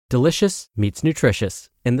Delicious meets nutritious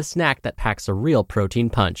in the snack that packs a real protein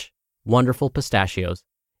punch. Wonderful Pistachios.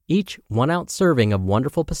 Each 1-ounce serving of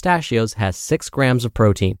Wonderful Pistachios has 6 grams of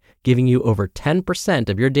protein, giving you over 10%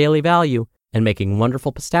 of your daily value and making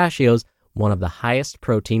Wonderful Pistachios one of the highest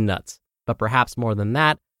protein nuts. But perhaps more than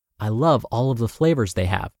that, I love all of the flavors they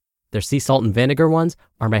have. Their sea salt and vinegar ones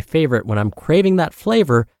are my favorite when I'm craving that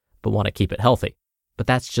flavor but want to keep it healthy. But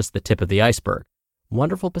that's just the tip of the iceberg.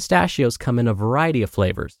 Wonderful Pistachios come in a variety of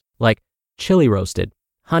flavors, like chili roasted,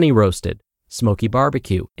 honey roasted, smoky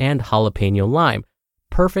barbecue, and jalapeno lime,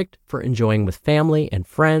 perfect for enjoying with family and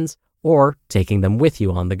friends or taking them with you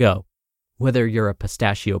on the go. Whether you're a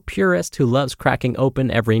pistachio purist who loves cracking open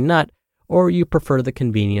every nut, or you prefer the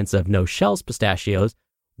convenience of no-shells pistachios,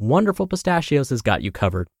 Wonderful Pistachios has got you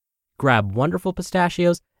covered. Grab Wonderful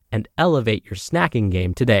Pistachios and elevate your snacking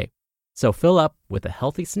game today. So fill up with a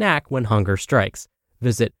healthy snack when hunger strikes.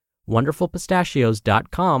 Visit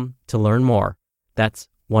wonderfulpistachios.com to learn more. That's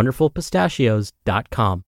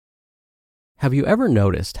wonderfulpistachios.com. Have you ever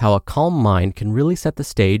noticed how a calm mind can really set the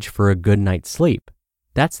stage for a good night's sleep?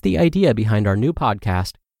 That's the idea behind our new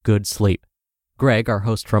podcast, Good Sleep. Greg, our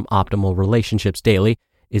host from Optimal Relationships Daily,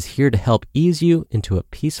 is here to help ease you into a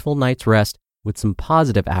peaceful night's rest with some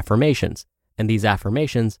positive affirmations. And these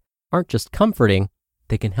affirmations aren't just comforting,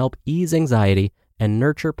 they can help ease anxiety and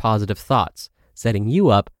nurture positive thoughts, setting you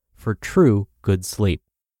up for true good sleep.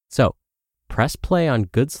 So, press play on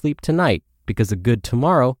Good Sleep tonight because a good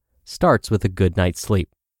tomorrow starts with a good night's sleep.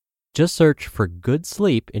 Just search for Good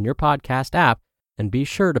Sleep in your podcast app and be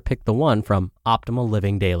sure to pick the one from Optimal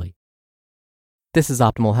Living Daily. This is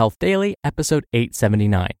Optimal Health Daily, episode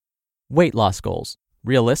 879. Weight Loss Goals,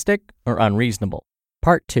 Realistic or Unreasonable?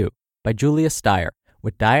 Part 2 by Julia Steier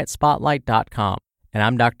with DietSpotlight.com. And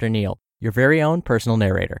I'm Dr. Neil, your very own personal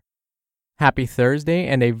narrator. Happy Thursday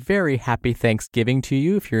and a very happy Thanksgiving to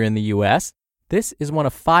you if you're in the U.S. This is one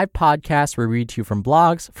of 5 podcasts we read to you from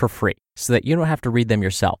blogs for free so that you don't have to read them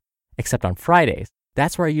yourself, except on Fridays.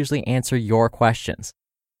 That's where I usually answer your questions.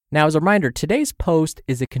 Now, as a reminder, today's post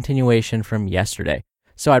is a continuation from yesterday,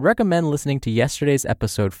 so I'd recommend listening to yesterday's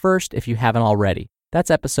episode first if you haven't already. That's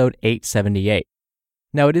episode 878.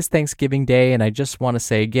 Now, it is Thanksgiving Day, and I just want to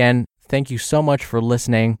say again, thank you so much for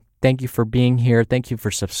listening. Thank you for being here. Thank you for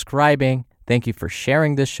subscribing. Thank you for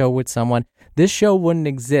sharing this show with someone. This show wouldn't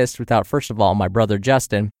exist without, first of all, my brother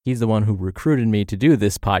Justin. He's the one who recruited me to do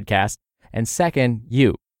this podcast. And second,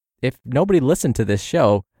 you. If nobody listened to this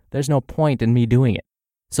show, there's no point in me doing it.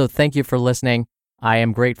 So thank you for listening. I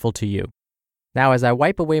am grateful to you. Now, as I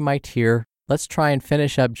wipe away my tear, let's try and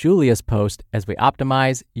finish up Julia's post as we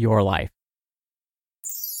optimize your life.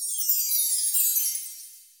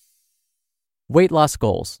 Weight Loss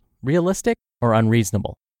Goals, Realistic or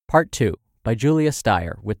Unreasonable? Part 2 by Julia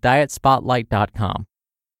Steier with DietSpotlight.com.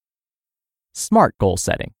 Smart Goal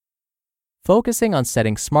Setting. Focusing on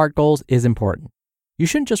setting SMART goals is important. You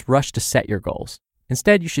shouldn't just rush to set your goals.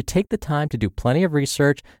 Instead, you should take the time to do plenty of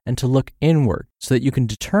research and to look inward so that you can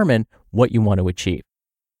determine what you want to achieve.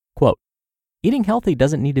 Quote, eating healthy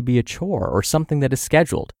doesn't need to be a chore or something that is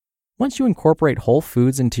scheduled. Once you incorporate whole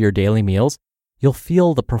foods into your daily meals, you'll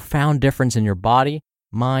feel the profound difference in your body,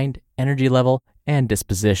 mind, energy level, and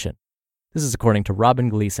disposition. This is according to Robin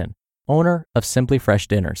Gleason, owner of Simply Fresh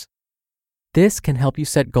Dinners. This can help you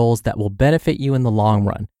set goals that will benefit you in the long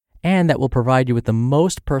run and that will provide you with the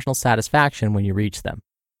most personal satisfaction when you reach them.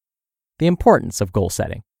 The importance of goal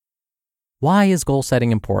setting. Why is goal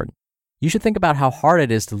setting important? You should think about how hard it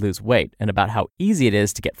is to lose weight and about how easy it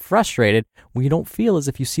is to get frustrated when you don't feel as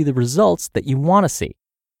if you see the results that you want to see.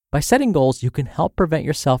 By setting goals, you can help prevent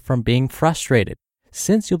yourself from being frustrated,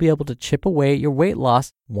 since you'll be able to chip away at your weight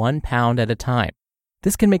loss 1 pound at a time.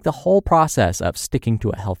 This can make the whole process of sticking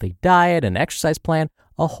to a healthy diet and exercise plan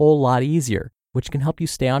a whole lot easier, which can help you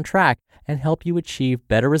stay on track and help you achieve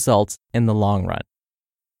better results in the long run.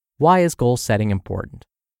 Why is goal setting important?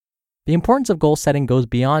 The importance of goal setting goes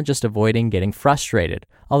beyond just avoiding getting frustrated,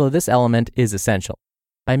 although this element is essential.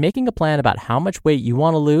 By making a plan about how much weight you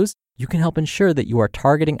want to lose, you can help ensure that you are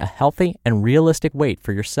targeting a healthy and realistic weight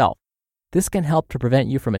for yourself. This can help to prevent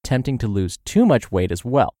you from attempting to lose too much weight as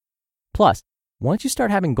well. Plus, once you start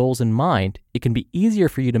having goals in mind, it can be easier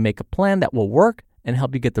for you to make a plan that will work and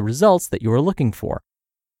help you get the results that you are looking for.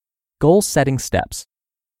 Goal setting steps.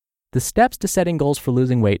 The steps to setting goals for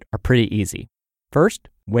losing weight are pretty easy. First,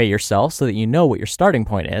 weigh yourself so that you know what your starting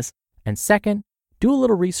point is. And second, do a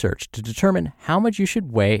little research to determine how much you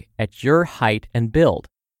should weigh at your height and build.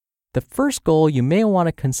 The first goal you may want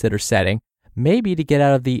to consider setting may be to get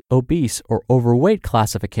out of the obese or overweight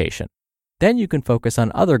classification. Then you can focus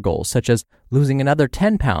on other goals, such as losing another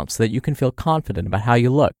 10 pounds so that you can feel confident about how you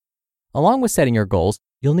look. Along with setting your goals,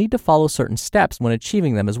 you'll need to follow certain steps when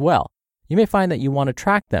achieving them as well. You may find that you want to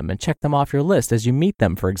track them and check them off your list as you meet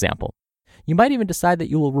them, for example. You might even decide that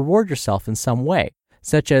you will reward yourself in some way,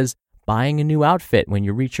 such as buying a new outfit when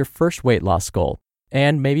you reach your first weight loss goal,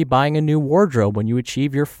 and maybe buying a new wardrobe when you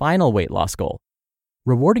achieve your final weight loss goal.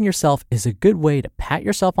 Rewarding yourself is a good way to pat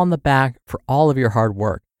yourself on the back for all of your hard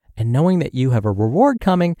work, and knowing that you have a reward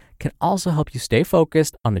coming can also help you stay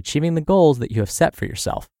focused on achieving the goals that you have set for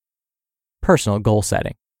yourself. Personal goal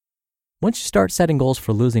setting. Once you start setting goals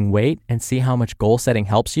for losing weight and see how much goal setting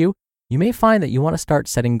helps you, you may find that you want to start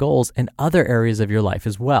setting goals in other areas of your life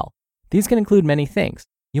as well. These can include many things.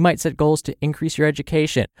 You might set goals to increase your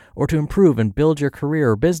education or to improve and build your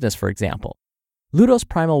career or business, for example. Ludo's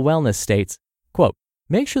Primal Wellness states, quote,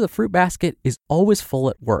 "Make sure the fruit basket is always full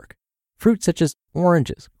at work. Fruits such as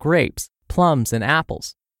oranges, grapes, plums, and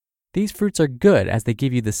apples. These fruits are good as they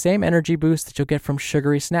give you the same energy boost that you'll get from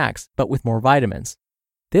sugary snacks, but with more vitamins.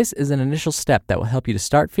 This is an initial step that will help you to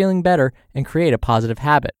start feeling better and create a positive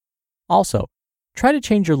habit. Also, try to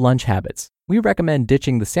change your lunch habits. We recommend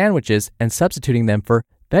ditching the sandwiches and substituting them for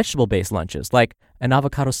vegetable-based lunches like an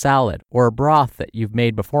avocado salad or a broth that you've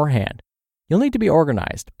made beforehand. You'll need to be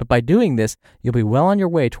organized, but by doing this, you'll be well on your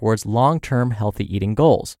way towards long-term healthy eating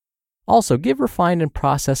goals. Also, give refined and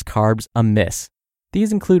processed carbs a miss.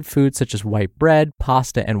 These include foods such as white bread,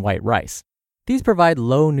 pasta, and white rice. These provide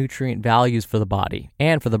low nutrient values for the body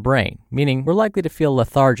and for the brain, meaning we're likely to feel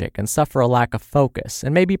lethargic and suffer a lack of focus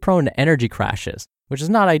and may be prone to energy crashes, which is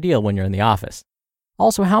not ideal when you're in the office.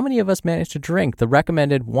 Also, how many of us manage to drink the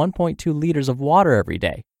recommended 1.2 liters of water every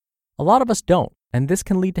day? A lot of us don't, and this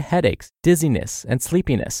can lead to headaches, dizziness, and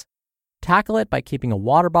sleepiness. Tackle it by keeping a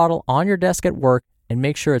water bottle on your desk at work and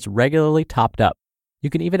make sure it's regularly topped up. You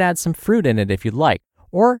can even add some fruit in it if you'd like,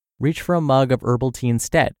 or reach for a mug of herbal tea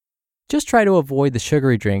instead. Just try to avoid the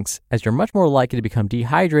sugary drinks, as you're much more likely to become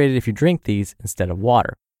dehydrated if you drink these instead of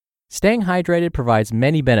water. Staying hydrated provides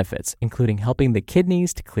many benefits, including helping the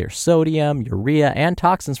kidneys to clear sodium, urea, and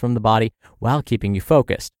toxins from the body while keeping you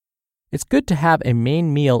focused. It's good to have a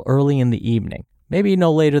main meal early in the evening, maybe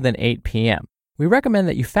no later than 8 p.m. We recommend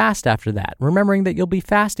that you fast after that, remembering that you'll be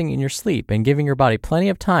fasting in your sleep and giving your body plenty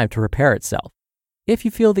of time to repair itself. If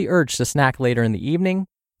you feel the urge to snack later in the evening,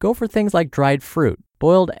 go for things like dried fruit,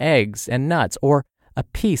 boiled eggs and nuts, or a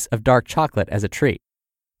piece of dark chocolate as a treat.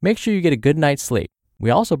 Make sure you get a good night's sleep. We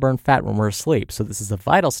also burn fat when we're asleep, so this is a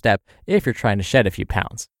vital step if you're trying to shed a few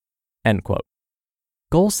pounds." End quote.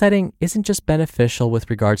 Goal setting isn't just beneficial with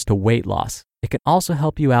regards to weight loss. It can also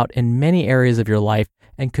help you out in many areas of your life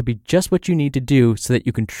and could be just what you need to do so that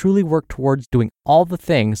you can truly work towards doing all the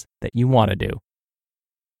things that you want to do.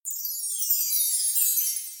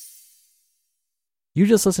 You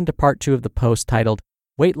just listened to part 2 of the post titled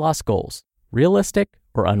Weight Loss Goals, Realistic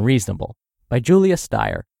or Unreasonable by Julia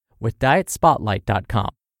Steier with DietSpotlight.com.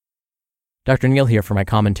 Dr. Neil here for my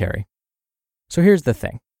commentary. So here's the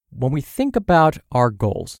thing. When we think about our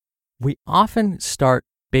goals, we often start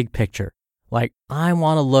big picture, like I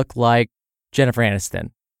want to look like Jennifer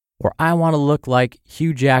Aniston, or I want to look like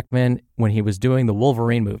Hugh Jackman when he was doing the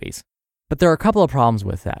Wolverine movies. But there are a couple of problems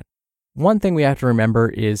with that. One thing we have to remember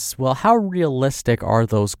is, well, how realistic are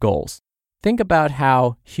those goals? Think about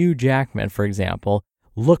how Hugh Jackman, for example,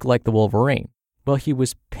 looked like the Wolverine. Well, he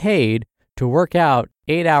was paid to work out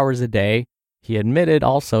 8 hours a day. He admitted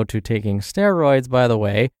also to taking steroids, by the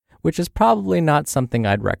way, which is probably not something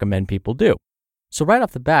I'd recommend people do. So right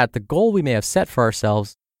off the bat, the goal we may have set for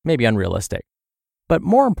ourselves may be unrealistic. But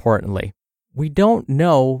more importantly, we don't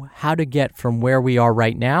know how to get from where we are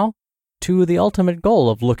right now to the ultimate goal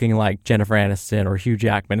of looking like Jennifer Aniston or Hugh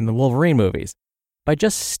Jackman in the Wolverine movies. By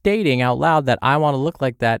just stating out loud that I want to look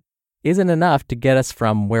like that isn't enough to get us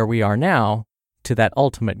from where we are now to that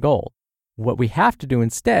ultimate goal. What we have to do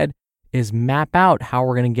instead is map out how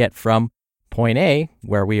we're going to get from point A,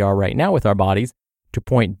 where we are right now with our bodies, to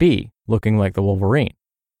point B, looking like the Wolverine.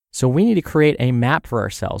 So we need to create a map for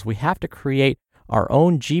ourselves. We have to create our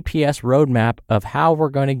own GPS roadmap of how we're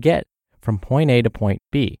going to get from point A to point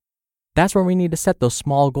B. That's where we need to set those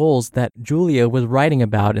small goals that Julia was writing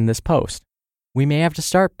about in this post. We may have to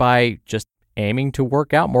start by just aiming to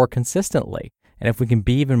work out more consistently. And if we can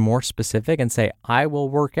be even more specific and say, I will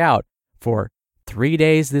work out for 3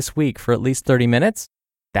 days this week for at least 30 minutes,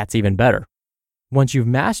 that's even better. Once you've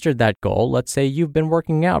mastered that goal, let's say you've been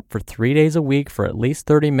working out for 3 days a week for at least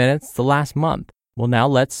 30 minutes the last month. Well, now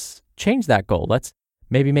let's change that goal. Let's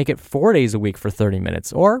maybe make it 4 days a week for 30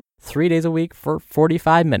 minutes or 3 days a week for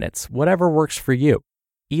 45 minutes, whatever works for you.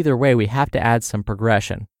 Either way, we have to add some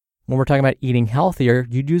progression. When we're talking about eating healthier,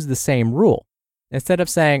 you'd use the same rule. Instead of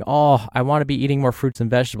saying, oh, I want to be eating more fruits and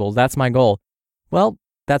vegetables, that's my goal. Well,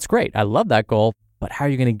 that's great. I love that goal, but how are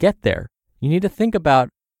you going to get there? You need to think about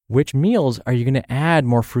which meals are you going to add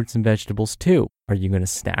more fruits and vegetables to? Are you going to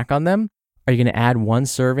snack on them? Are you going to add one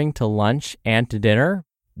serving to lunch and to dinner?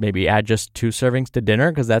 Maybe add just 2 servings to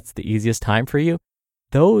dinner because that's the easiest time for you.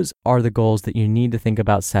 Those are the goals that you need to think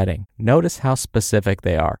about setting. Notice how specific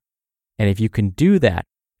they are. And if you can do that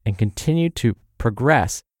and continue to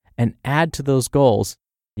progress and add to those goals,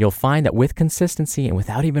 you'll find that with consistency and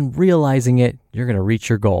without even realizing it, you're going to reach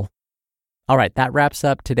your goal. All right, that wraps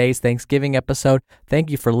up today's Thanksgiving episode.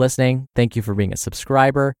 Thank you for listening. Thank you for being a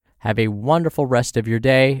subscriber. Have a wonderful rest of your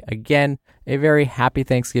day. Again, a very happy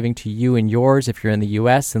Thanksgiving to you and yours if you're in the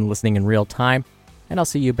U.S. and listening in real time. And I'll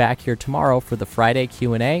see you back here tomorrow for the Friday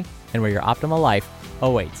Q&A and where your optimal life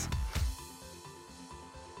awaits.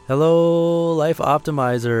 Hello, Life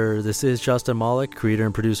Optimizer. This is Justin Malik, creator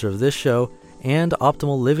and producer of this show and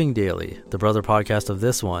Optimal Living Daily, the brother podcast of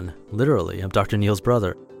this one. Literally, I'm Dr. Neil's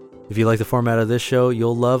brother. If you like the format of this show,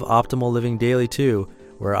 you'll love Optimal Living Daily too,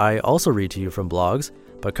 where I also read to you from blogs,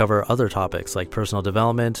 but cover other topics like personal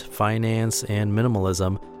development, finance, and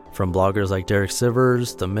minimalism from bloggers like Derek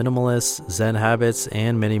Sivers, The Minimalists, Zen Habits,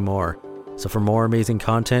 and many more. So for more amazing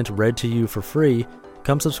content read to you for free,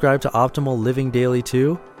 come subscribe to Optimal Living Daily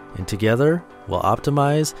too, and together we'll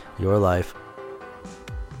optimize your life.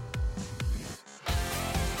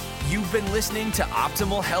 You've been listening to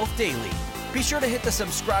Optimal Health Daily. Be sure to hit the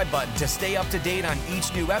subscribe button to stay up to date on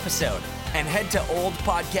each new episode, and head to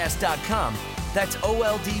oldpodcast.com. That's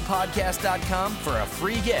oldpodcast.com for a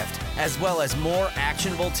free gift, as well as more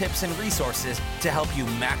actionable tips and resources to help you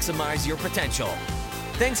maximize your potential.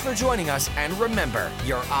 Thanks for joining us, and remember,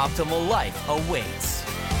 your optimal life awaits.